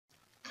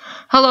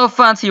Hello,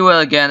 Fancy Will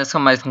again. This is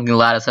my fucking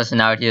ladder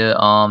session out here.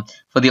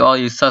 For the all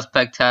you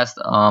suspect test.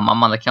 I'm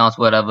on the counts,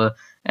 whatever.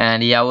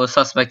 And yeah, we're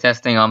suspect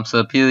testing.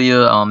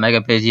 Superior,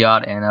 Mega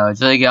Pidgeot, and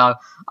Jigglypuff.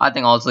 I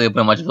think also you're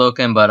pretty much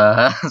broken, but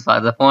that's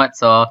by the point.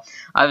 So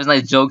I have this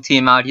nice joke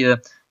team out here.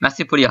 I'm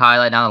actually pretty high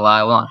right now.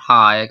 Well, not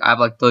high. I have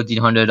like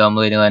 1,300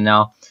 rating right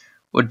now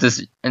with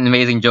this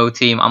amazing joke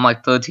team. I'm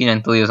like 13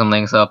 and 3 or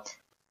something. So.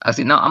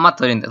 Actually, no, I'm not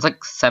 13. It's like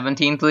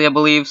 17-3, I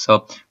believe.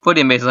 So,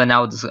 pretty amazing right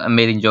now with this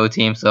amazing Joe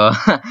team. So,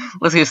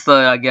 let's get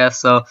started, I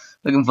guess. So,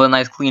 looking for a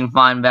nice, clean,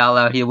 fine battle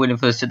out here. Waiting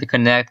for this shit to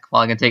connect.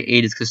 Probably gonna take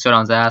ages because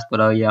Showdown's ass.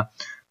 But, yeah.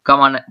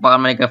 Come on, I'm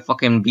gonna make a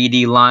fucking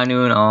BD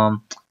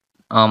Linoon.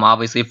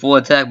 Obviously, full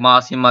attack,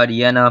 Mossy,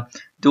 Diana.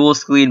 Dual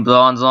screen,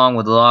 Bronzong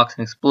with locks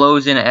and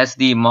explosion.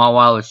 SD,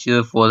 Mawile with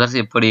shield force. That's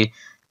a pretty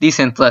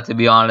decent threat, to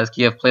be honest.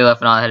 You have play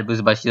left and out, head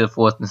boosted by shield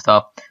force and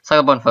stuff.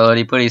 Sucker Button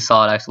Fidelity, pretty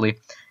solid, actually.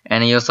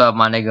 And you also have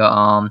my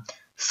nigga,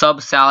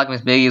 Sub Salic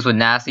Miss Biggies with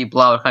Nasty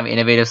Blow, kind of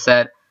innovative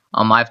set.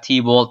 I have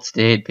T-Bolts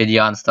to hit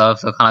Pidgeot and stuff,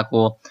 so kind of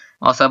cool.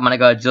 Also have my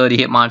nigga Agility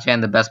Hitmonchan,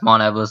 the best mon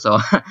ever, so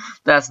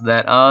that's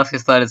that. Let's get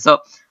started. So,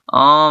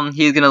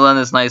 he's gonna run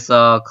this nice,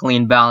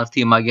 clean, balanced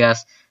team, I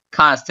guess.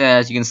 Kind of standard,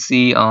 as you can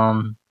see.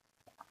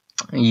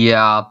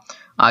 Yeah,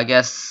 I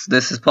guess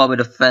this is probably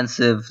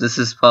defensive. This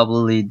is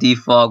probably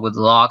Defog with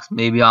locks.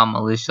 Maybe I'm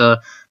Militia.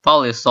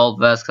 Probably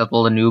Assault Vest, because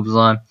all the noobs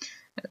on.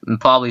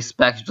 And probably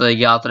Spectre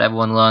Yacht that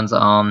everyone runs.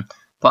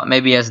 But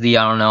maybe SD,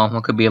 I don't know.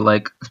 It could be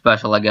like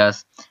special, I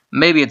guess.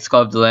 Maybe it's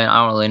Sculpt Lane,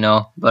 I don't really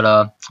know.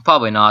 But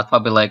probably not.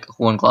 Probably like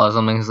Horn Claw or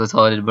something, because it's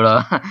retarded.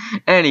 But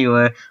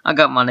anyway, I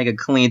got my nigga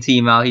clean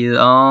team out here.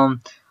 I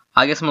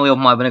guess I'm gonna leave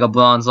my nigga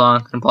Bronze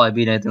on. Couldn't probably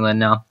beat anything right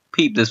now.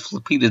 Peep this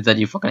that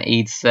you fucking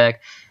 8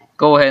 sec.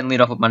 Go ahead and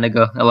lead off with my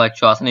nigga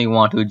Electros. I know you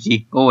want to,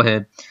 G. Go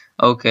ahead.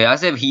 Okay, I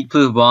have Heat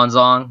Proof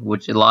Bronzong,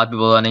 which a lot of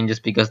people are running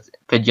just because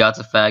Pidgeot's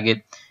a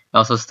faggot. It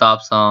also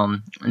stops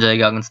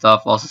Jigglypuff and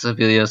stuff, also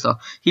superior, so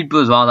Heat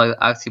Proof Bronzong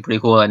actually pretty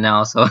cool right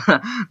now, so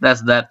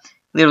that's that.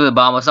 Lead with the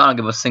bomb, so I don't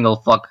give a single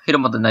fuck. Hit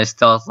him with a nice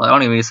stealth, like, I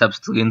don't even need Sep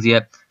Screens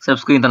yet. Sep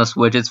Screens on the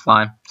Switch, it's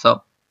fine.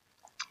 So,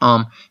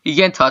 he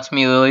can't touch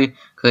me really,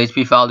 because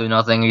HP Foul do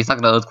nothing. He's not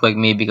gonna Earthquake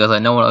me because I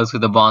know when Earthquake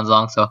the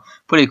Bronzong, so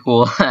pretty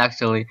cool,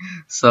 actually.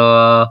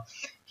 So,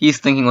 he's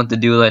thinking what to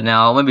do right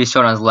now. Maybe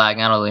Showdown's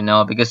lagging, I don't really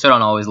know, because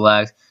Showdown always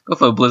lags. Go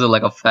for a Blizzard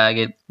like a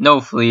faggot.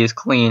 No freeze,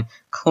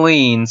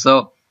 clean,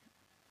 so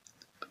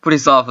pretty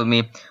solid for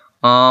me.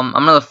 I'm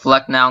gonna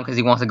deflect now because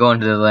he wants to go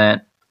into the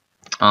land.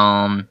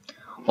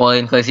 Or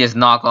in case he has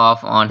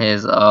knockoff on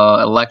his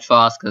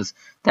Electros, because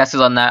that's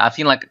just on that. I've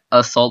seen like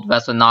Assault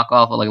Vest with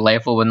knockoff or like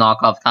Lightfoot with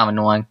knockoff, kind of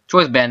annoying.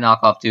 Choice Band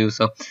knockoff too,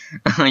 so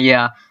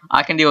yeah,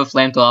 I can deal with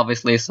Flamethrower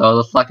obviously,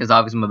 so deflect is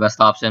obviously my best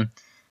option.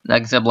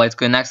 Like I said, Blight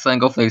Screen, next turn,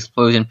 go for the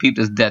Explosion, peep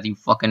this death, you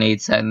fucking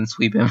 8 set and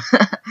sweep him.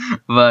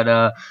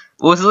 But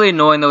what's really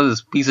annoying though is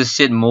this piece of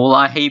shit Mole.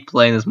 I hate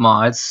playing this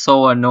mod, it's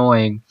so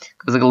annoying.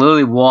 Cause like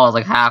literally walls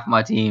like half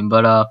my team.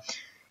 But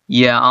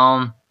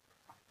yeah,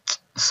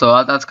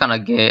 so that's kinda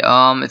gay.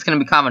 It's gonna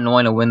be kind of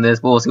annoying to win this,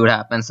 but we'll see what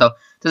happens. So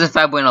this is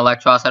 5 point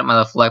Electros, set up my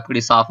deflect,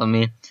 pretty soft for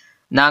me.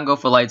 Now I'm go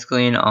for Light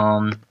Screen,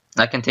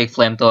 I can take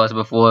Flamethrower as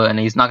before, and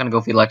he's not gonna go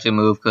for the electric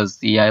move because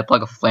yeah, I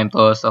plug a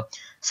Flamethrower, so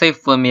safe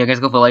for me. I guess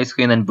go for Light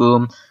Screen and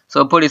boom.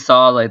 So pretty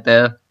solid right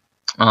there.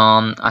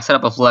 I set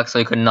up a flex so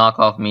he could knock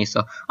off me,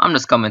 so I'm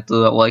just coming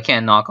through. Well, he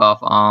can't knock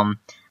off,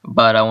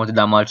 but I won't do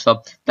that much.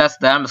 So that's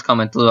that. I'm just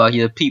coming through out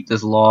here. Peep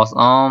this loss.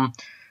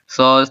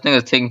 So this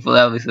nigga's taking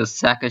forever. He's a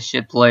sack of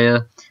shit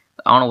player.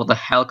 I don't know what the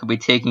hell could be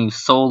taking you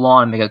so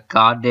long to make a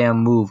goddamn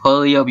move.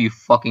 Hurry up, you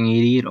fucking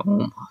idiot. Oh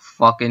my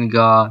fucking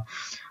god.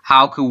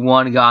 How could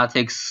one guy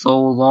take so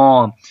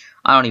long?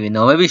 I don't even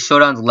know. Maybe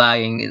Showdown's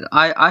lagging.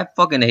 I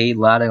fucking hate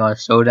lagging on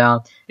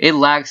Showdown. It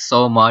lags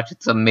so much.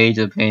 It's a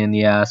major pain in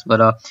the ass.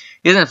 But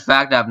he doesn't in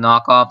fact have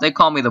knockoff. They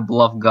call me the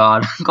bluff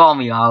god. Call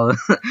me Olive.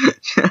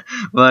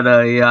 But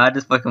yeah, I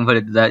just fucking put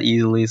it that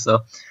easily. So,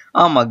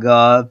 oh my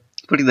god,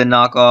 putting the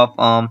knockoff.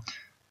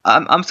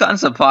 I'm kind of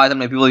surprised how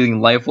many people are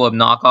using Life Orb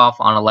knockoff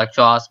on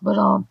Electros. But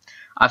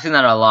I've seen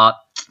that a lot.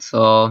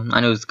 So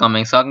I knew it's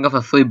coming. So I can go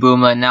for free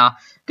boom right now.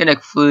 Gonna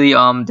free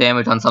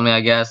damage on something, I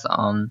guess.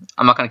 I'm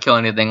not gonna kill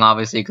anything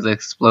obviously because the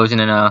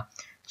explosion in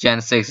Gen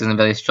 6 isn't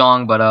very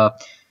strong, but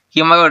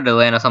he might go to the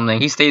land or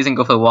something. He stays and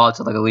go for the wall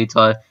to like a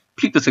retard.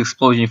 Peep this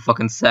explosion, you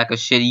fucking sack of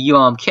shit.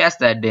 Cast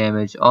that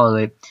damage.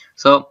 Alright.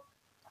 So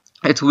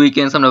it's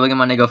weekend, so I'm gonna look at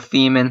my nigga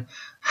Feeman.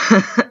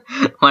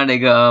 My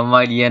nigga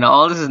Mightyena.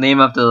 All this is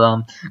named after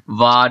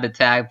VOD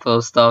attack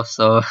pro stuff,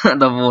 so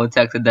the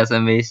vortex of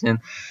decimation.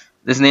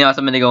 This name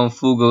after my nigga on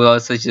Fugu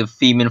is such a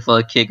Feeman for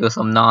a kick or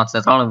some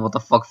nonsense. I don't know what the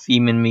fuck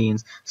Feeman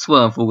means.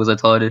 Swear on Fugu's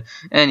retarded.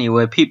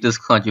 Anyway, peep this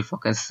crunch, you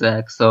fucking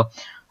sack. So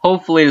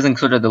hopefully he doesn't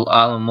consider the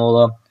Island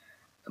Mola.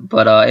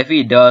 But if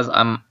he does,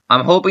 I'm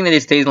hoping that he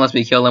stays unless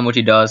we kill him, which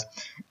he does.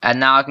 And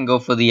now I can go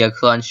for the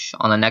crunch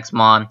on the next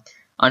mon.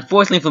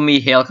 Unfortunately for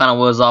me, Hail kind of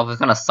wears off. It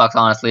kind of sucks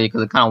honestly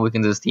because it kind of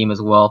weakens his team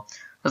as well.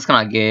 That's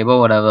kind of gay, but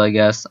whatever, I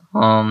guess.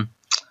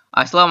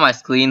 I still have my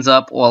screens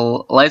up.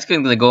 Well, light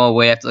screen's gonna go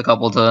away after a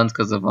couple turns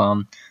because of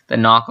the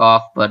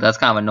knockoff, but that's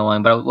kind of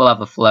annoying. But we'll have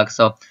the flex.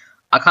 So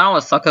I kind of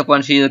want to sucker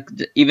punch here,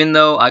 even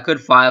though I could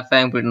Fire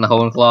Fang, put it in the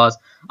Hone Claws.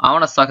 I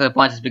want to sucker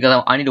punch just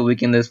because I need to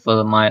weaken this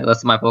for my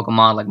rest of my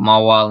Pokemon like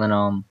Mawile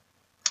and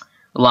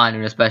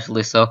Lion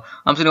especially. So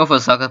I'm just gonna go for a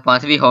sucker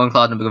punch. If he Hone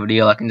Claws, no big of a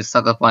deal. I can just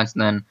sucker punch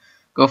and then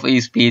go for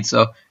E-Speed.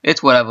 So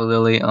it's whatever,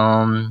 Lily.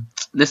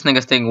 This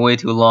nigga's taking way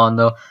too long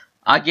though.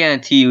 I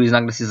guarantee you he's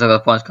not gonna see sucker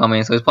punch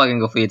coming, so he's probably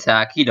gonna go for the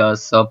attack. He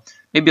does. So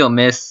maybe he'll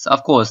miss.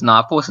 Of course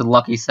not. Of course a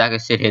lucky sack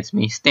of shit hits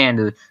me.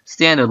 Standard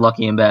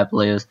lucky and bad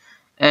players.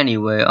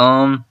 Anyway,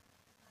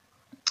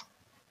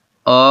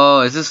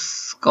 oh, is this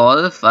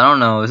Scarlet? I don't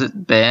know. Is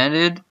it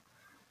banded?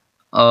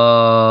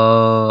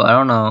 I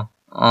don't know.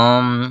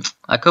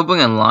 I could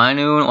bring in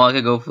Linoon, or I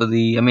could go for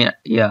the. I mean,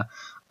 yeah.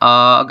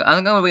 I think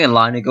I'm gonna bring in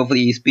Linoon, go for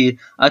the E-Speed.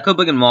 I could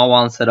bring in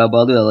Mawile and set up, but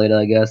I'll do that later,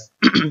 I guess.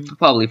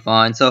 Probably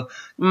fine. So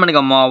I'm gonna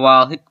go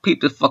Mawile.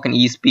 Peep the fucking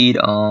E-Speed.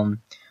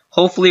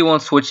 Hopefully it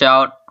won't switch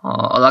out.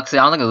 Like I said,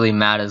 I don't think it really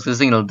matters. This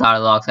thing will die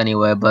locks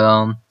anyway,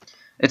 but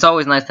it's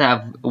always nice to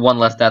have one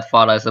less death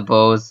fodder, I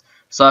suppose.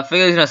 So I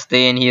figure he's gonna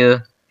stay in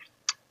here.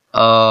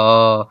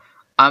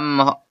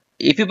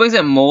 If he brings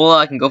in Mola,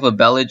 I can go for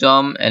Belly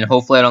Jump, and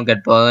hopefully I don't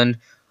get burned.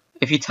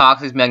 If he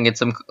Toxics me, I can get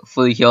some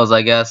free kills,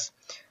 I guess.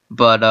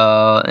 But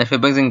if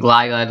it brings in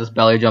Gligar, I just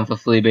Belly Jump for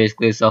free,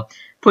 basically. So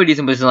pretty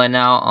decent position right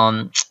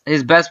now.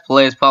 His best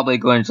play is probably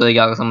going to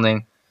Dragout or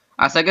something.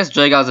 I guess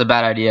Dragout is a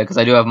bad idea because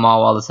I do have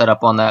Mawile to set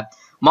up on that.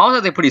 Mawile is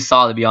actually pretty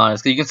solid, to be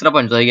honest, because you can set up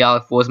on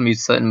Dragout, force him to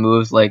use certain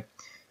moves like.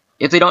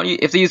 If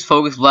they use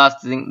Focus Blast,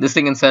 this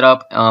thing can set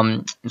up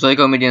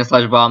Draco Medium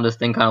Slash Bomb. This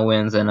thing kind of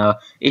wins, and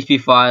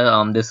HP Fire,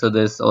 this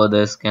or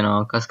this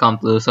can come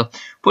through. So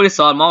pretty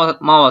solid.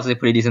 Mawile is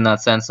pretty decent in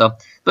that sense. So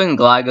bringing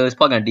Gligar, it's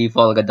probably gonna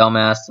default like a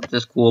dumbass, which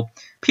is cool.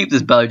 Peep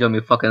this Belly Jump,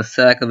 you fucking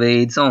sack of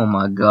AIDS. Oh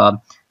my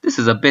god, this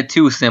is a bit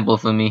too simple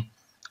for me.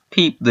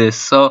 Peep this.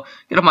 So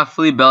get off my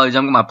free Belly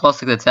Jump, get my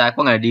 +6 attack.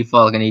 I'm gonna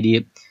default like an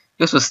idiot.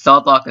 Goes for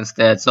Stealth Lock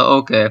instead, so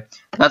okay,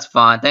 that's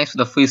fine. Thanks for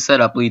the free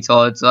setup,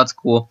 retard, so that's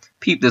cool.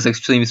 Peep this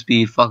extreme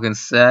speed, fucking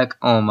sack.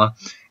 Oh my.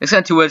 It's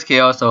got 2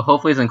 KO, so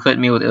hopefully it doesn't crit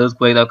me with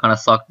Earthquake. That kind of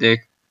suck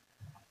dick.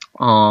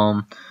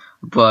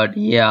 But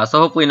yeah, so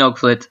hopefully no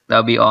crit. That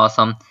would be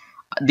awesome.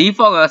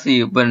 Defog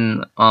actually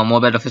been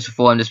more beneficial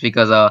for him just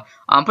because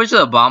I'm pretty sure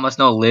the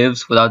Bombasno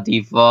lives without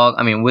Defog.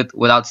 I mean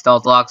without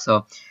Stealth Lock,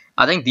 so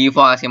I think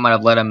Defog actually might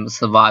have let him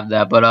survive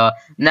that. But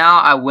now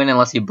I win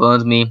unless he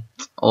burns me.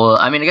 Or,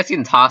 I mean, I guess he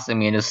can toss at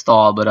me and just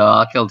stall, but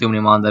I'll kill too many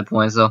mons at that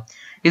point. So,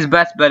 his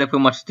best bet is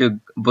pretty much to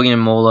bring in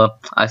Mola,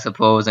 I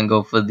suppose, and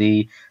go for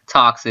the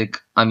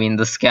Toxic,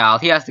 the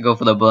Scout. He has to go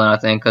for the burn, I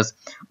think, because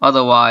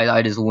otherwise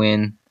I just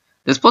win.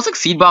 Does +6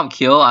 Seed Bomb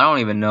kill? I don't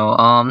even know.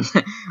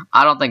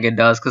 I don't think it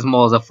does, because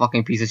Mola's a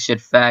fucking piece of shit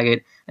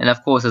faggot. And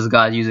of course this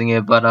guy's using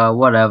it, but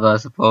whatever, I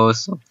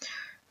suppose. So,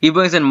 he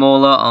brings in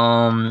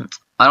Mola.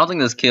 I don't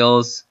think this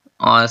kills.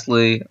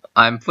 Honestly,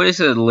 I'm pretty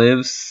sure it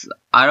lives.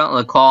 I don't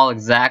recall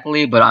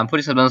exactly, but I'm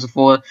pretty sure I've done this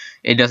before.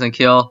 It doesn't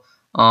kill.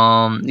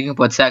 You can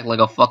protect like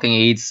a fucking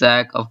 8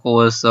 sack, of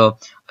course. So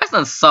that's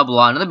done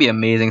Sublime. That'd be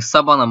amazing.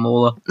 Sub on the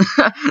Mola.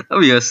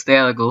 That'd be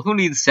hysterical. Who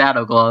needs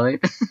Shadow Claw,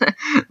 right?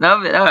 that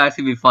would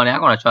actually be funny. I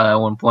want to try that at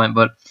one point,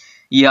 but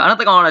yeah, I don't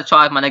think I want to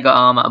try my nigga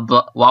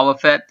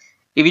Wobbuffet.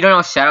 If you don't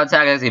know, Shadow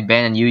Tag is a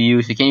ban in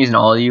UU, so you can't use it in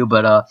all you,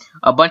 but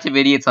a bunch of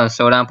idiots on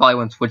Showdown probably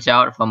wouldn't switch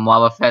out from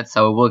Wobbuffet,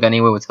 so it will work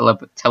anyway with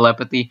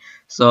telepathy.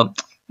 So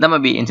that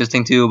might be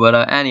interesting too, but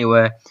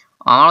anyway,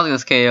 I don't think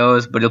this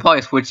KOs, but he'll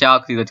probably switch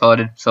out because he's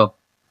retarded, so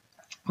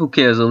who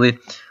cares really?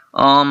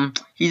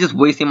 He's just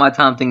wasting my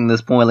time thinking at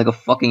this point like a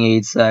fucking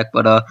 8 sack,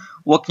 but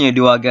what can you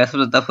do, I guess?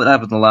 That's what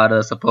happens a lot,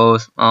 I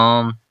suppose.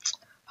 How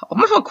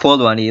much more coil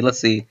do I need? Let's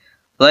see.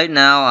 Right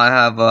now, I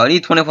have, I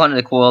need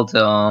 2400 coil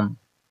to,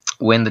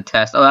 win the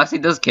test. Oh, it actually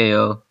does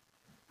KO.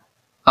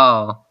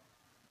 Oh.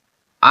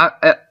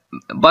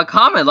 By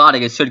common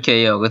logic, it should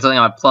KO. It's only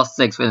on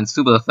 +6 and it's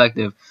super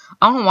effective.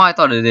 I don't know why I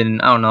thought it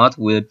didn't. I don't know. That's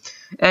weird.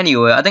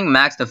 Anyway, I think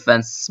max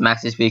defense,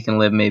 max HP can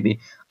live maybe.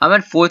 I'm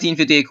at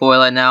 1458 coil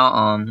right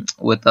now.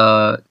 With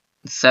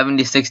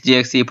 76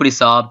 GXC, pretty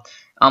solid.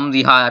 I'm gonna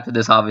be high after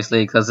this,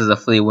 obviously, because this is a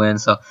free win.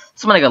 So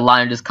somebody like a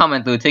line just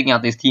coming through, taking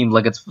out these teams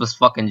like it's this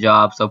fucking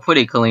job. So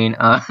pretty clean.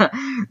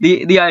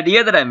 The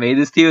idea that I made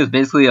this team is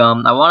basically I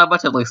want a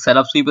bunch of like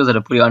setup sweepers that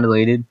are pretty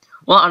underrated.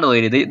 Well, not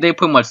underrated. They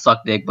pretty much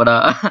suck dick. But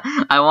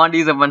I want to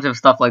use a bunch of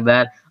stuff like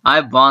that. I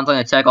have Bonds. I'm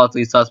gonna check all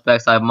 3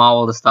 suspects. I have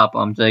Mawile to stop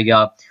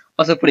Dragout.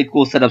 Also pretty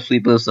cool setup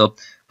sweepers. So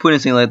putting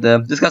something like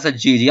that. This guy said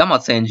GG. I'm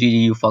not saying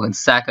GG. You fucking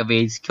sack of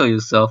AIDS. Kill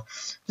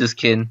yourself. Just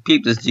kidding.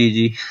 Peep this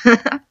GG.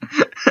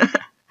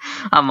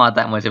 I'm not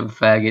that much of a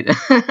faggot.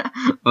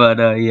 But,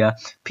 yeah.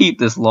 Peep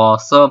this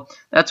loss. So,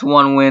 that's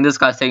 1 win. This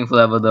guy's taking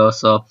forever, though.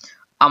 So,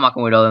 I'm not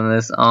gonna wait other than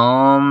this.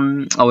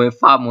 Oh, wait.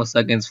 5 more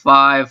seconds.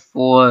 5,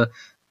 4,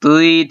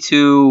 3,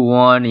 2,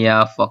 1.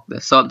 Yeah, fuck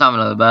this. So, time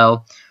another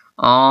battle.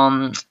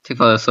 Take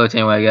for the search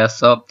anyway, I guess.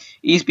 So,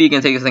 E-Speed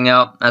can take this thing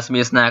out. That's gonna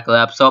be a snack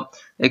lap. So,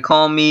 they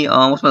call me,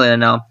 what's my later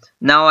now?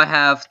 Now I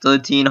have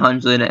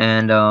 1300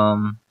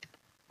 and,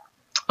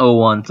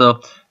 1. So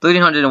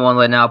 1301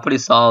 right now, pretty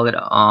solid.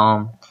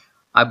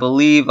 I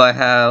believe I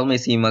have, let me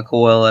see my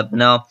coil up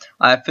now.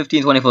 I have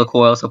 1524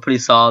 coil, so pretty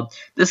solid.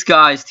 This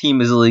guy's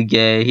team is really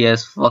gay. He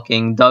has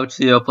fucking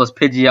Dugtrio plus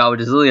Pidgeot, which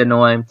is really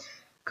annoying.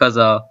 Cause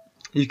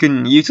you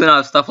can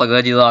have stuff like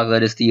Regirock,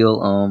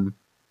 Lettersteel,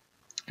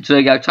 so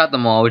I tried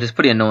them all, which is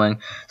pretty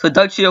annoying. So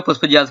Dugtrio plus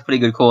Pidgeot is pretty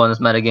good coil in this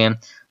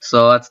metagame.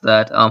 So that's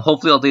that.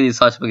 Hopefully all three of these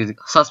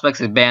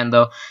suspects is banned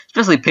though.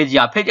 Especially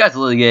Pidgeot. Pidgeot's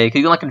really gay, because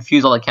you can like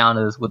confuse all the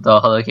counters with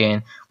the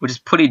Hurricane, which is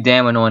pretty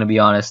damn annoying to be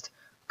honest.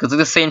 Because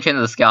it's the same chain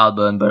as the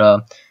Scalburn,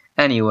 but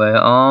anyway,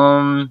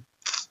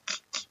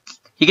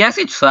 he can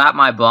actually trap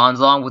my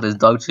Bronzong with his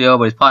Dugtrio,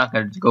 but he's probably not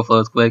gonna go for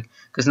those quick,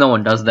 because no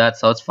one does that,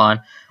 so it's fine.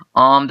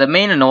 The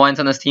main annoyance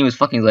on this team is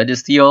fucking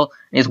Registeel,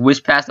 and his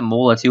Wish Pass and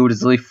Mola too, which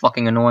is really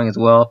fucking annoying as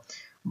well.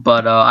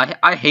 But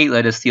I hate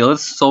Registeel.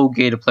 It's so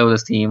gay to play with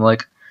this team.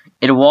 Like,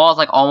 it walls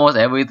like almost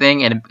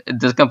everything, and it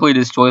just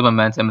completely destroys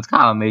momentum. It's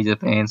kind of a major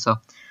pain. So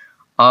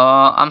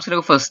I'm just gonna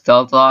go for a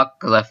Stealth Lock,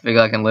 because I figure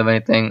I can live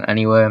anything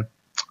anyway.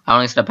 I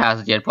don't need to set a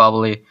passage yet,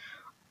 probably.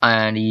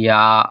 And yeah,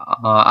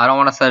 I don't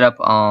want to set up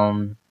a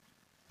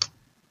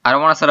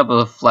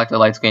Reflector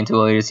Light Screen too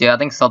early. So yeah, I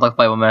think Stealth Lock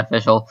play more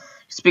beneficial,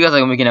 just because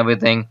I'm weaken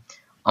everything.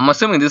 I'm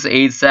assuming this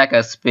 8 sack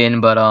has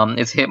spin, but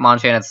it's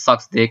Hitmonchan that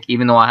sucks dick.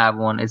 Even though I have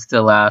one, it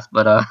still lasts.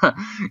 But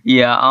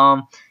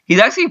yeah, he's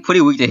actually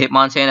pretty weak to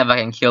Hitmonchan if I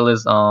can kill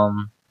his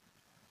Mola.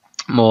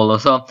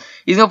 So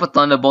he's going for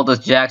Thunderbolt, does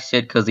jack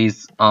shit because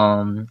he's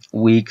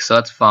weak, so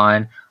that's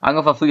fine. I'm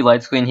going for free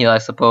Light Screen here, I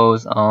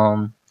suppose.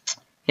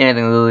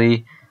 Anything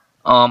really.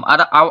 I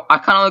kind of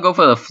want to go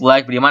for the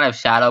Fleck, but he might have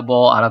Shadow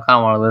Ball. I don't kind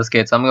of want to risk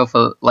it, so I'm gonna go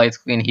for Light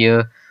Screen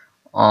here.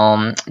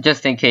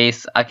 Just in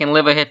case. I can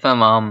live a hit from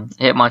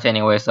Hitmonchan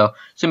anyway, so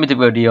shouldn't be too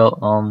big a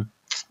deal.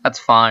 That's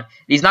fine.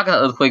 He's not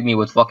gonna Earthquake me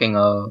with fucking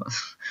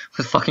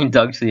with fucking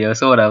Dugtrio,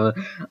 so whatever.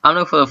 I'm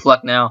gonna go for the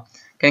Fleck now.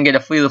 Gonna get a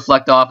free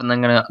Reflect off, and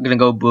then gonna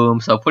go Boom.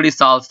 So pretty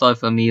solid start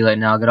for me right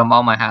now. Get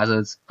all my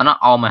hazards. Not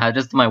all my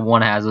hazards, just my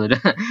one hazard.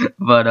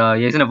 But yeah,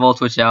 he's gonna Volt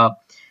Switch out.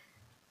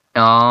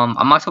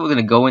 I'm not sure what we're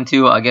gonna go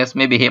into. I guess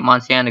maybe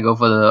Hitmonchan to go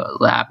for the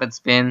Rapid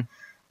Spin.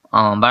 But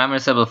I'm gonna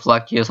set up the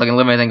Reflect here, so I can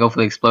live anything, go for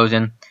the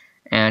Explosion.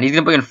 And he's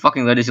gonna bring in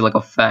fucking Legacy like a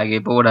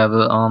faggot, but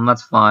whatever.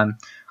 That's fine.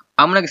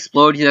 I'm gonna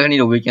Explode. He's not gonna need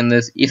to weaken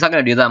this. He's not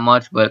gonna do that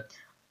much, but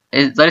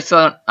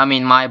I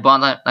mean, my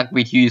bond's not gonna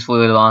be too useful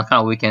later on. It's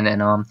kind of weakened,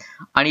 and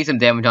I need some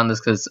damage on this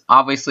because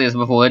obviously, as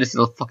before, Legacy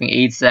is a fucking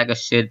 8 sack of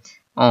shit.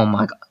 Oh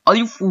my god. Are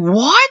you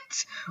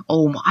what?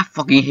 Oh my, I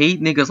fucking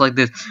hate niggas like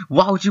this.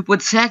 Why would you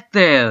protect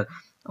there?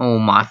 Oh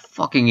my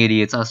fucking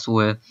idiots, I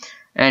swear.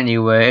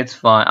 Anyway, it's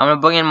fine. I'm gonna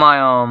bring in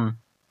my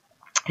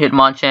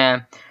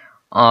Hitmonchan.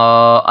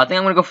 I think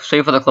I'm gonna go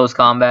straight for the close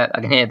combat. I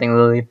can hit anything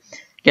literally.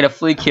 Get a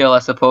free kill, I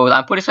suppose.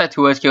 I'm pretty sure I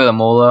 2-edge kill with a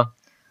Mola.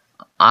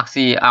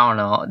 Actually, I don't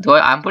know.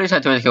 I'm pretty sure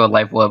I 2-edge kill with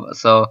Life Orb.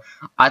 So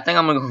I think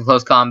I'm gonna go for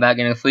close combat,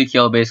 getting a free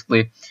kill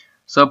basically.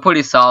 So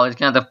pretty solid. He's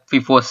gonna have to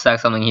 3-4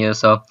 sack something here.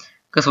 So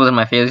this wasn't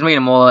my favorite. He's making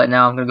a Mola right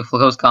now. I'm gonna go for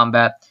close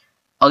combat.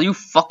 Are you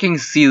fucking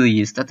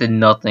serious? That did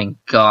nothing.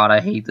 God, I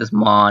hate this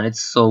mon. It's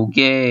so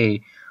gay.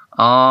 Is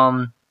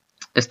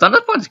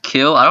Thunder Punch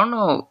kill? I don't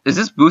know. Is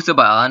this boosted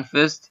by Iron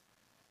Fist?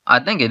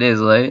 I think it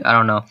is, right? I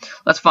don't know.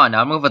 Let's find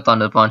out. I'm going for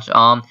Thunder Punch.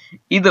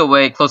 Either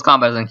way, close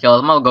combat doesn't kill.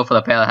 I'm gonna go for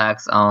the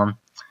Parallax.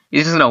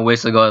 He's just gonna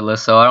wish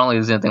regardless, so I don't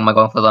lose anything by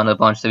going for Thunder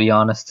Punch, to be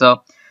honest. So,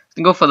 I'm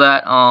gonna go for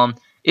that.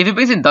 If he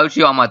brings in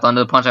Dugtrio on my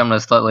Thunder Punch, I'm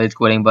gonna start rage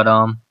quitting, but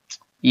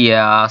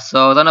yeah.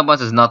 So Thunder Punch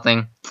is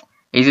nothing.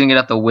 He's gonna get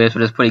up the Wish,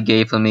 but it's pretty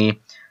gay for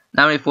me.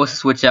 Now I'm gonna be forced to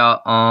switch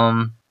out.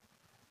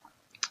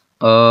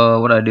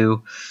 What do I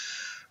do?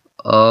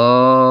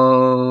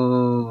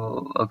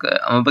 Okay.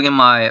 I'm gonna bring in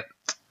my.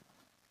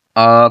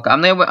 I'm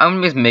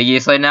gonna use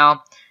Megace right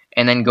now,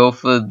 and then go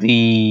for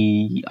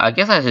the. I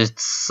guess I just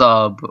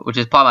sub, which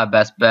is probably my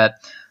best bet.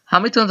 How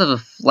many turns of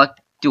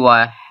Reflect do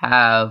I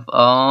have?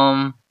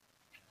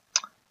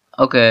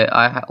 Okay.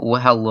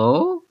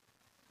 Hello.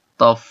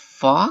 The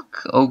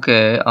fuck?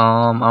 Okay.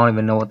 I don't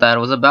even know what that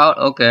was about.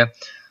 Okay.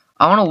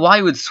 I don't know why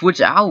you would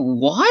switch out.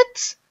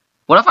 What?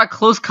 What if I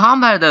close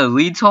combat the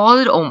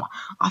retard? Oh my,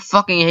 I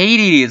fucking hate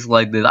idiots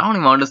like this. I don't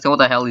even understand what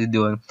the hell he's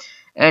doing.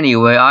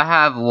 Anyway, I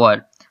have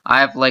what?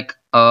 I have like,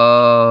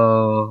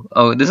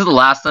 oh, this is the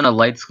last turn of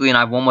Light Screen.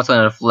 I have one more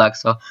turn of Reflect,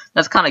 so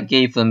that's kind of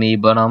gay for me,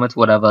 but it's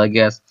whatever, I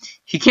guess.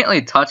 He can't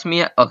really touch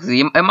me. Okay,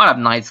 it might have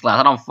Night Slash.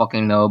 I don't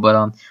fucking know,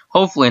 but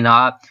hopefully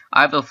not.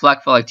 I have the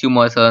Reflect for like 2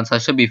 more turns, so I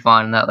should be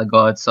fine in that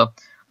regard. So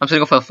I'm just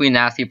gonna go for a free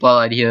Nasty Plot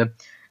right here.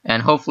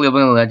 And hopefully I'll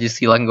bring a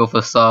Legacy, I can go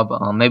for sub.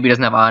 Maybe it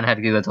doesn't have Iron Head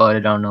to give it a I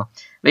don't know.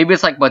 Maybe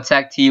it's like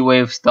Protect,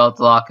 T-Wave, Stealth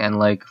Lock, and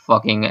like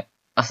fucking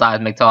a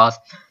Seismic Toss.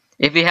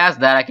 If he has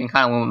that, I can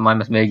kind of win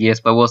with my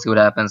Megace, but we'll see what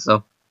happens.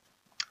 So,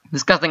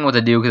 disgusting what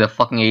to do because of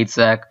fucking 8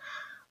 sack.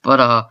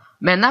 But,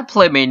 man, that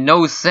play made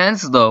no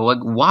sense though.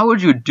 Like, why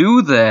would you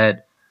do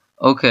that?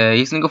 Okay,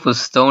 he's gonna go for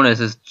Stonus,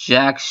 it's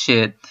jack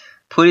shit.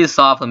 Pretty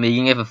soft for me, you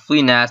can get a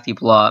free Nasty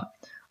Plot.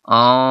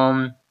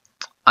 I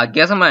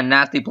guess I'm gonna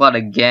Nasty Plot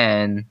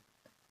again.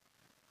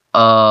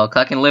 Cause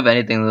I can live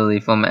anything literally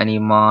from any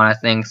mon, I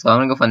think. So I'm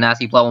gonna go for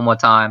nasty plot one more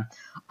time.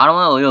 I don't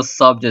want a little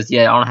sub just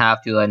yet. I don't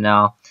have to right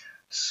now.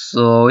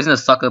 So he's gonna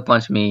sucker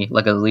punch me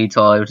like a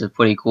retard, which is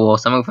pretty cool.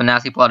 So I'm going for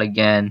nasty plot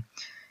again.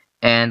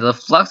 And the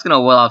flux gonna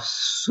wear off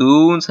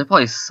soon, so I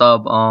probably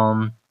sub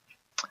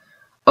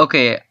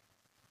okay.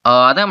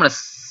 I think I'm gonna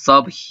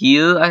sub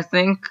here, I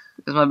think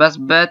is my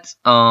best bet.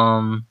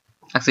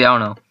 Actually I don't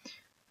know.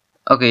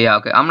 Okay, yeah,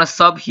 okay. I'm gonna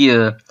sub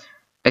here.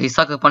 If he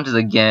sucker punches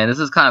again, this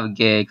is kind of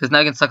gay, because now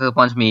he can sucker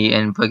punch me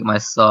and break my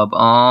sub.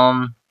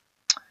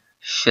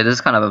 Shit, this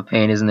is kind of a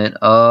pain, isn't it?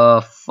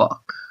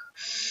 Fuck.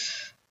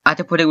 I have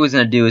to predict what he's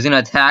gonna do. Is he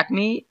gonna attack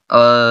me?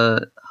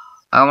 I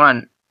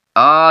wanna.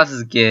 Oh, this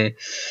is gay.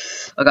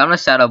 Okay, I'm gonna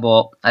Shadow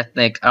Ball, I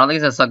think. I don't think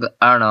he's gonna suck.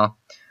 I don't know.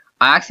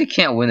 I actually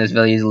can't win this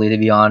very easily, to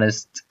be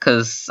honest,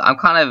 because I'm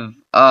kind of.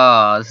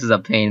 This is a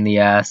pain in the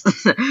ass.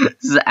 This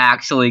is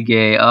actually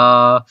gay.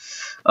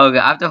 Okay,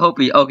 I have to hope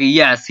he. Okay,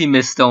 yes, he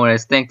missed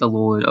stoners. Thank the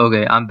Lord.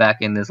 Okay, I'm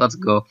back in this. Let's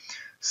go.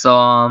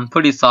 So,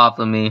 pretty soft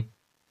for me.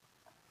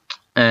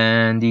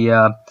 And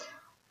yeah,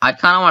 I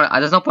kind of want.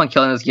 There's no point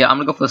killing this yet. I'm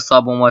gonna go for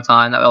sub one more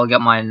time. That will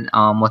get my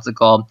what's it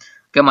called?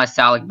 Get my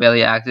Salic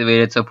belly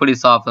activated. So pretty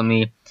soft for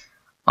me.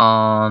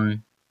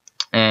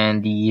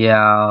 And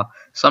yeah,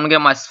 so I'm gonna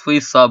get my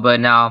free sub right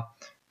now.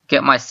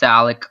 Get my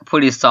Salic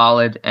pretty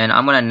solid, and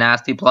I'm gonna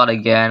nasty plot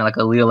again like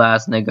a real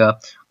ass nigga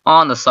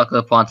on the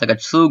sucker punch like a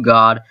true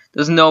god.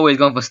 There's no way he's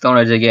going for Stone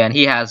Edge again.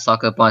 He has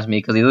sucker punch me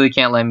because he really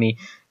can't let me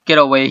get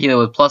away here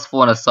with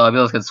 +4 and a sub.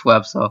 He'll just get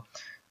swept. So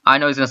I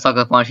know he's gonna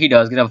sucker punch. He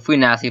does. Get a free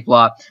nasty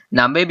plot.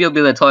 Now maybe he'll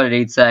be the retarded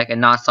 8 sec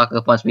and not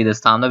sucker punch me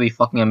this time. That'd be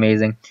fucking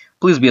amazing.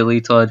 Please be a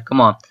retard.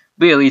 Come on,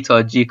 be a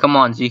retard, G. Come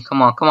on, G.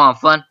 Come on,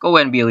 fun. Go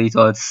ahead and be a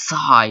retard.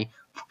 Sigh.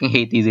 Fucking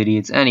hate these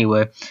idiots.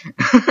 Anyway,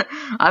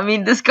 I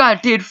mean, this guy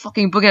did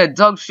fucking bring a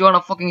dog show on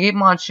a fucking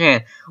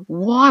Hitmonchan.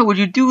 Why would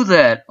you do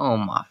that? Oh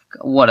my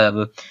god.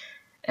 Whatever.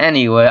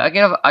 Anyway,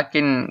 I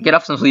can get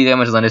up some 3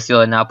 damages on this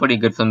sealer now. Pretty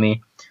good for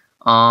me.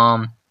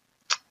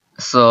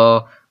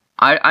 So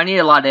I need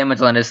a lot of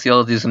damage on this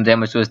seal to do some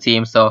damage to his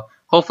team, so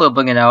hopefully I'll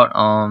bring it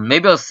out.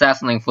 Maybe I'll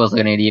assassinate first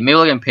like an idiot. Maybe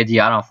I'll get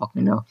Pidgey, I don't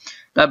fucking know.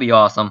 That'd be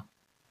awesome.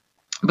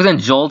 But then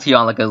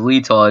Jolteon like a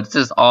retard, it's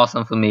just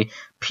awesome for me.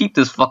 Peep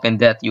this fucking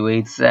death, you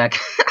 8 sec.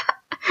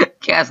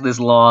 Cast this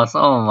loss,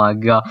 oh my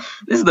god.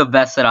 This is the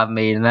best set I've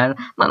made, man.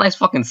 My nice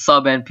fucking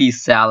sub NP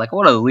Salic.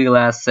 What a real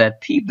ass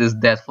set. Peep this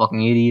death,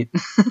 fucking idiot.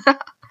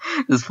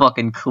 This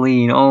fucking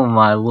clean, oh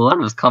my lord.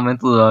 I'm just coming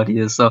through out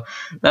here, so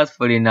that's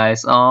pretty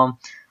nice.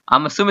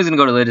 I'm assuming he's gonna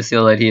go to later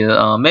seal right here.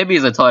 Maybe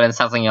he's a toy and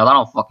something else. I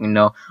don't fucking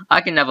know. I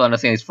can never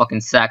understand these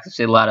fucking sacks of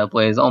shit ladder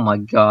plays. Oh my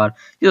god.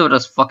 These are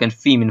just fucking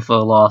fiending for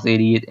a loss,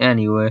 idiot.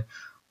 Anyway.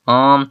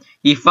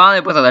 He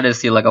finally puts a letter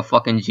seal like a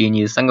fucking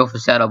genius. I'm going for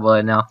Shadow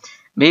Ball now.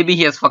 Maybe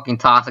he has fucking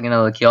tossing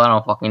another kill. I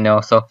don't fucking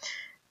know. So,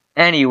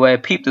 anyway,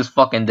 peep this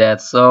fucking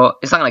death. So,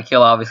 it's not gonna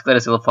kill, obviously.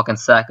 Letter seal a fucking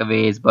sack of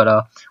AIDS.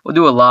 But, we'll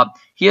do a lot.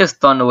 He has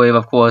Thunder Wave,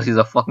 of course. He's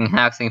a fucking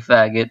hacking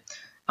faggot.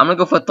 I'm gonna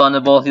go for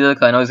Thunderbolt here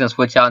because I know he's gonna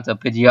switch out into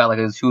Pidgeot like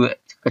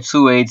a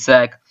true 8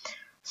 sec.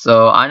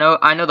 So I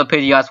know the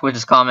Pidgeot switch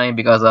is coming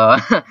because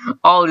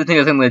all the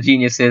things I think the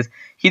genius is.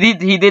 He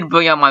did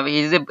bring out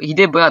he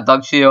did bring out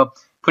Dug Shield,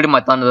 putting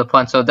my Thunder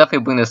Punch, so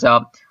definitely bring this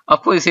out.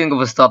 Of course he's gonna go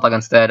for Stuff like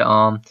instead.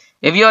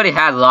 If he already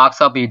has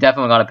locks up, he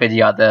definitely got a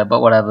Pidgeot there, but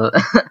whatever.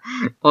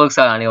 Works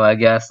out anyway, I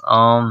guess.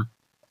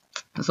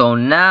 So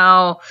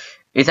now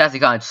it's actually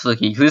kind of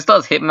tricky because he still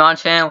has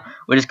Hitmonchan,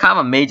 which is kind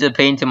of a major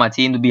pain to my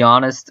team, to be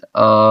honest.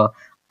 I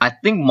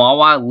think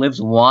Mawile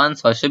lives 1,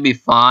 so I should be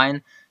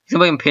fine. He's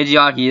gonna bring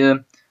Pidgeot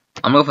here.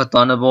 I'm gonna go for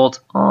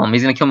Thunderbolt.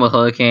 He's gonna kill him with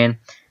Hurricane,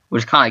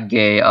 which is kind of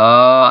gay.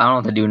 I don't know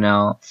what to do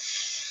now.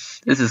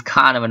 This is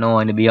kind of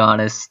annoying, to be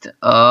honest.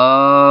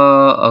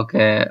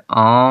 Okay.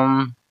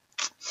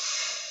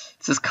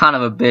 This is kind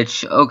of a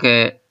bitch.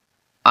 Okay.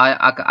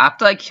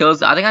 After I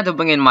kills, I think I have to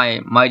bring in my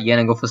Mighty Yen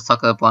and go for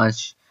Sucker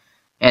Punch.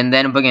 And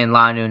then bring in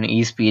Lion and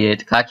E-Speed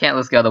it. Cause I can't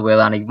let's get the other way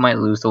around. He might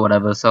lose or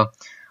whatever. So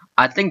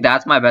I think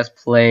that's my best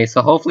play.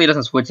 So hopefully he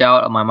doesn't switch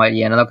out on my Mighty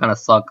Yen. That'll kind of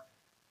suck.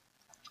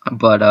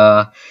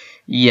 But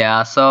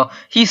yeah. So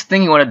he's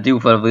thinking what to do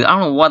for the. I don't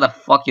know what the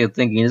fuck you're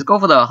thinking. Just go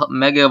for the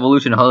Mega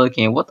Evolution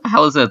Hurricane. What the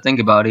hell is there to think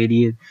about,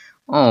 idiot?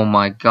 Oh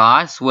my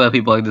god. I swear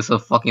people like this are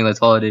fucking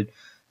retarded.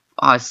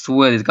 I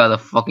swear these guys are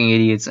fucking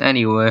idiots.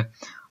 Anyway.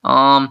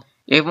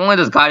 If only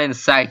this guy didn't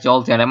sack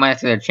Jolteon, I might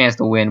actually have a chance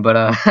to win,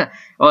 but,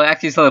 well,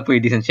 actually still a pretty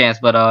decent chance,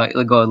 but,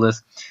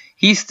 regardless.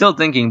 He's still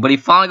thinking, but he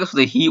finally goes for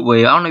the Heat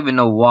Wave. I don't even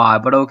know why,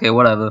 but okay,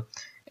 whatever.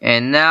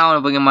 And now I'm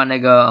gonna bring in my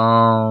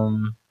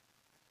nigga,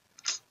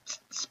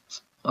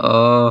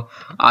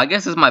 I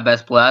guess this is my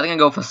best play. I think I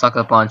go for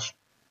Sucker Punch.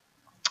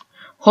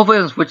 Hopefully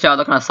it doesn't switch out.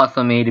 That kind of sucks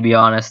for me, to be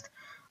honest.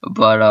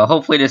 But,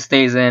 hopefully this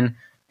stays in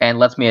and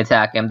lets me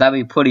attack him. That'd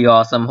be pretty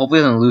awesome. Hopefully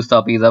it doesn't lose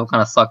up either. That would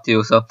kind of suck,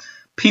 too, so.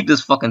 Peep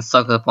this fucking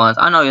Sucker Punch.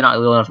 I know you're not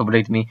real enough to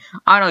predict me.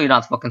 I know you're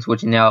not fucking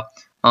switching out.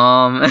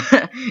 Man,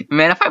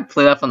 if I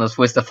play that from the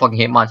Switch to fucking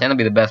Hitmonchan, that'd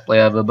be the best play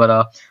ever,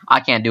 but, I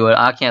can't do it.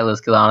 I can't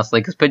lose kill, honestly,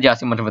 because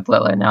Pidgeot's too much of a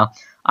threat right now.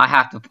 I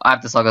have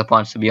to sucker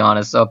punch, to be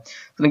honest. So I'm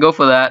gonna go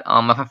for that.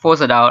 If I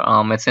force it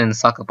out, it's in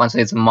sucker punch.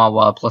 It's a mob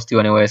wild +2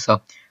 anyway,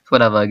 so it's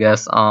whatever, I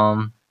guess.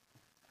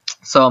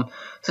 So I'm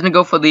gonna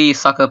go for the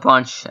sucker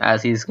punch,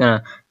 as he's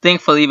gonna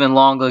think for even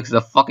longer because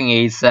the fucking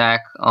 8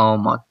 sack. Oh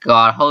my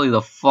god, hurry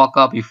the fuck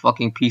up, you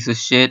fucking piece of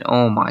shit.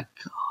 Oh my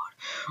god,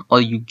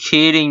 are you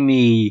kidding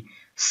me?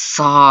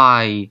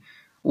 Sigh.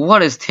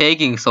 What is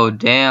taking so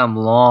damn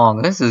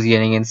long? This is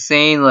getting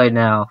insane right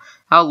now.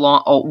 How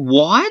long? Oh,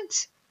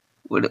 what?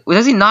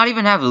 Does he not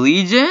even have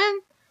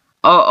Legion?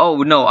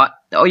 Oh no.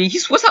 He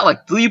switched out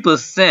like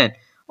 3%.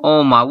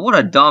 Oh my, what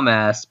a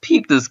dumbass.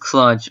 Peep this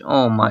clutch.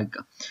 Oh my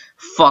god.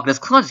 Fuck, does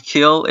clutch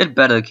kill? It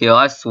better kill,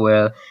 I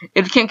swear.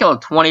 It can kill a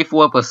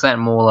 24%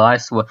 molar, I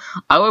swear.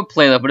 I would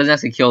play that, but it doesn't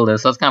actually kill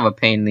this, so that's kind of a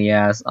pain in the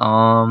ass.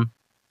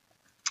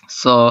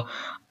 So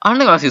I don't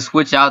think I'll actually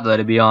switch out though,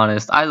 to be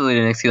honest. I really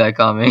didn't see that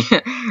coming.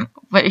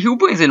 Wait, who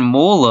brings in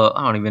molar?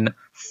 I don't even know.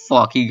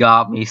 Fuck, he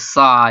got me.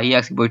 Sigh, he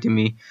actually broke to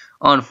me.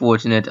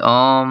 Unfortunate.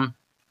 I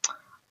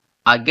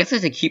guess I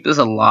should keep this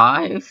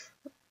alive.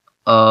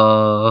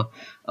 Okay,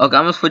 I'm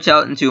gonna switch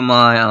out into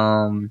my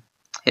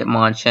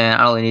Hitmonchan.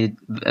 I don't really need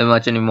it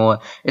much anymore.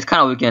 It's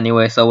kind of weak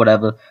anyway, so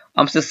whatever.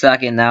 I'm just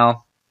sacking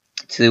now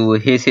to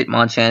his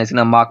Hitmonchan. It's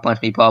gonna Mach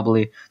Punch me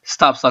probably.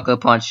 Stop Sucker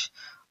Punch.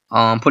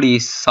 Pretty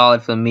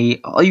solid for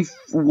me. Are you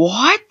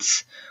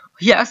what?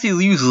 He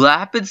actually used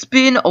Rapid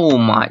Spin? Oh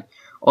my!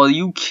 Are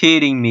you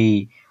kidding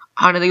me?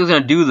 I didn't think he was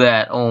gonna do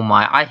that. Oh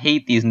my! I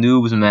hate these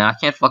noobs, man. I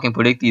can't fucking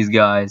predict these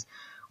guys.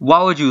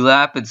 Why would you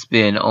Rapid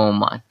Spin? Oh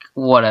my!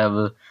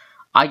 Whatever.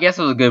 I guess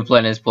it was a good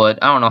plan,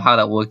 but I don't know how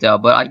that worked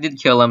out. But I did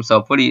kill him,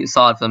 so pretty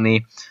solid for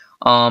me.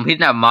 He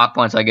didn't have Mach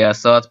Punch, I guess,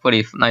 so that's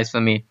pretty nice for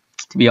me,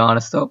 to be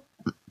honest, though.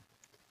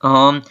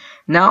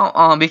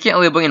 Now, he can't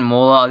really bring in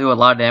Mola. I'll do a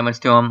lot of damage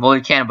to him. Well,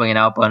 he can bring it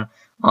out, but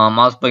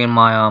I'll just bring in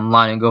my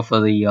line and go for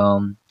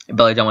the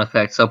belly jump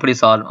effect. So pretty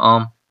solid.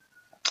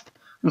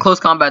 In close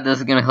combat, this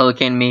is gonna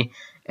hurricane me,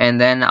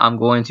 and then I'm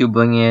going to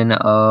bring in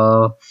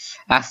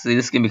actually,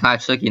 this is gonna be kind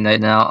of tricky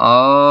right now.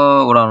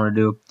 Oh, what I'm gonna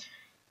do?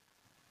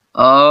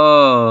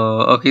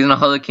 Oh, okay, he's in a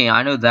hurricane.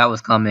 I knew that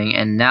was coming,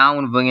 and now I'm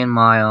gonna bring in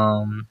my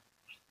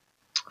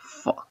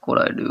fuck, what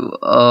do I do?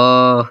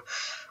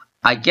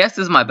 I guess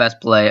this is my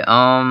best play.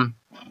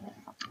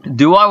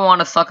 Do I want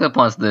to sucker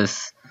punch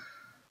this?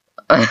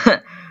 I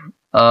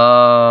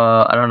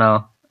don't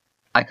know.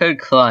 I could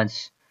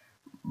clutch,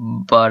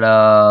 but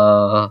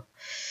I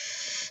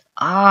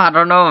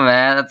don't know,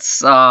 man. That's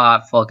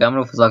fuck. I'm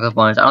gonna go for sucker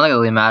punch. I don't think it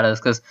really matters,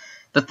 because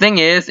the thing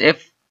is,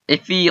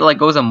 if he like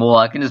goes a mole,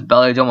 I can just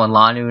belly jump on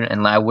Lanu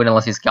and I win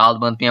unless he scalds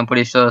me. I'm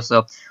pretty sure.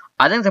 So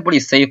I think it's a pretty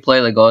safe play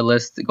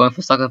regardless. Going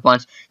for sucker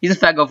punch. He's a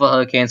fat go for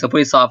hurricane, so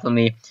pretty soft for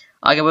me.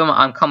 I can win.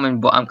 I'm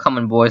coming,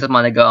 boys. That's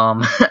my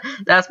nigga.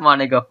 That's my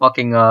nigga.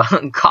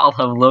 Fucking call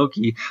him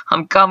Loki.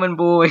 I'm coming,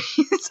 boys.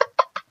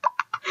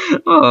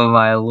 Oh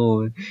my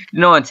lord. You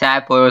know when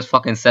tag players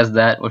fucking says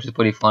that, which is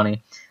pretty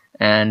funny.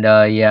 And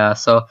yeah,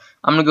 so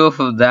I'm gonna go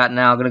for that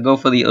now. I'm gonna go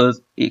for the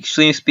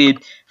extreme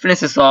speed. Finish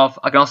this off.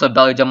 I can also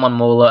belly jump on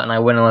Mola, and I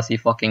win unless he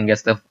fucking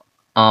gets the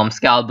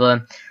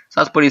Scalper. So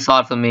that's pretty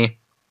solid for me.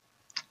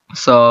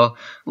 So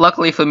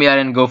luckily for me, I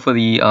didn't go for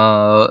the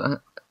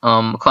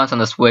crunch on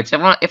the switch.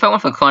 If I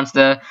went for crunch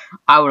there,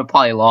 I would have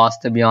probably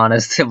lost, to be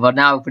honest. But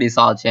now a pretty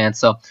solid chance,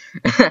 so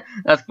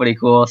that's pretty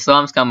cool. So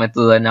I'm just coming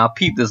through that now.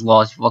 Peep this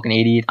loss, you fucking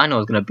idiot. I know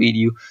it's gonna beat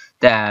you.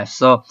 Dash.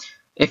 So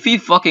if he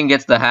fucking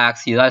gets the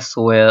hacks here, I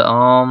swear.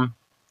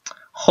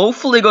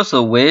 Hopefully it goes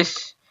to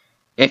wish.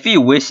 If he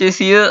wishes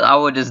here, I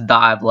would just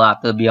dive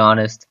lap, to be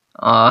honest.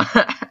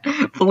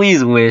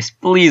 Please wish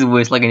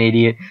like an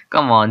idiot.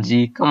 Come on,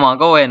 G. Come on,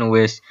 go ahead and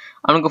wish.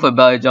 I'm gonna go for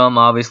belly jump,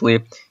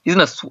 obviously. He's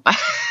gonna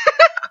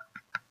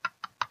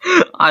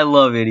I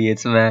love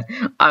idiots, man.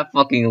 I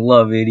fucking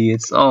love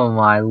idiots. Oh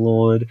my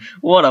lord.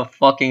 What a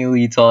fucking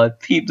retard.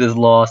 Peep this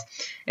loss.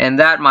 And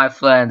that, my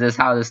friends, is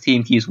how this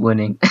team keeps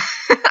winning.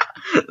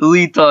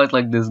 Retards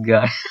like this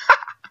guy.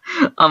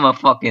 I'm a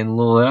fucking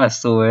lord, I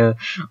swear.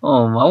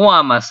 Oh my, why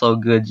am I so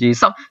good, G?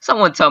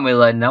 Someone tell me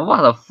right now,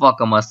 why the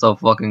fuck am I so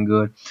fucking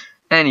good?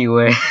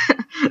 Anyway,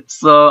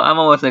 so I'm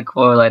almost at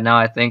core right now,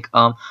 I think.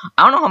 I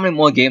don't know how many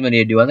more games I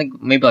need to do. I think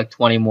maybe like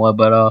 20 more,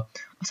 but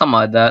something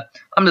like that.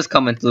 I'm just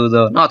coming through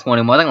though. Not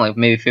 20 more, I think like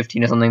maybe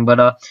 15 or something,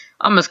 but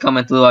I'm just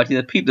coming through out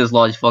here. Peep this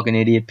large fucking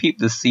idiot. Peep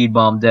this seed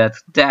bomb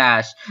death.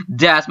 Dash,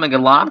 make a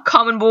lot. I'm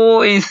coming,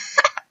 boys.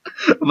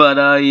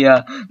 But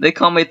yeah, they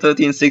call me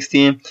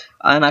 13-16,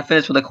 and I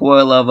finished with a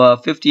coil of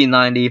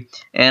 1590,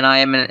 and I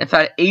am in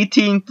fact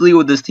 18-3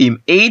 with this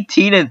team,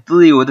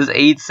 18-3 with this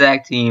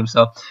 8-sack team.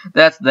 So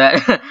that's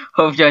that.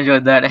 Hope you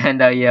enjoyed that, and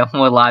yeah,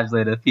 more lives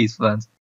later. Peace, friends.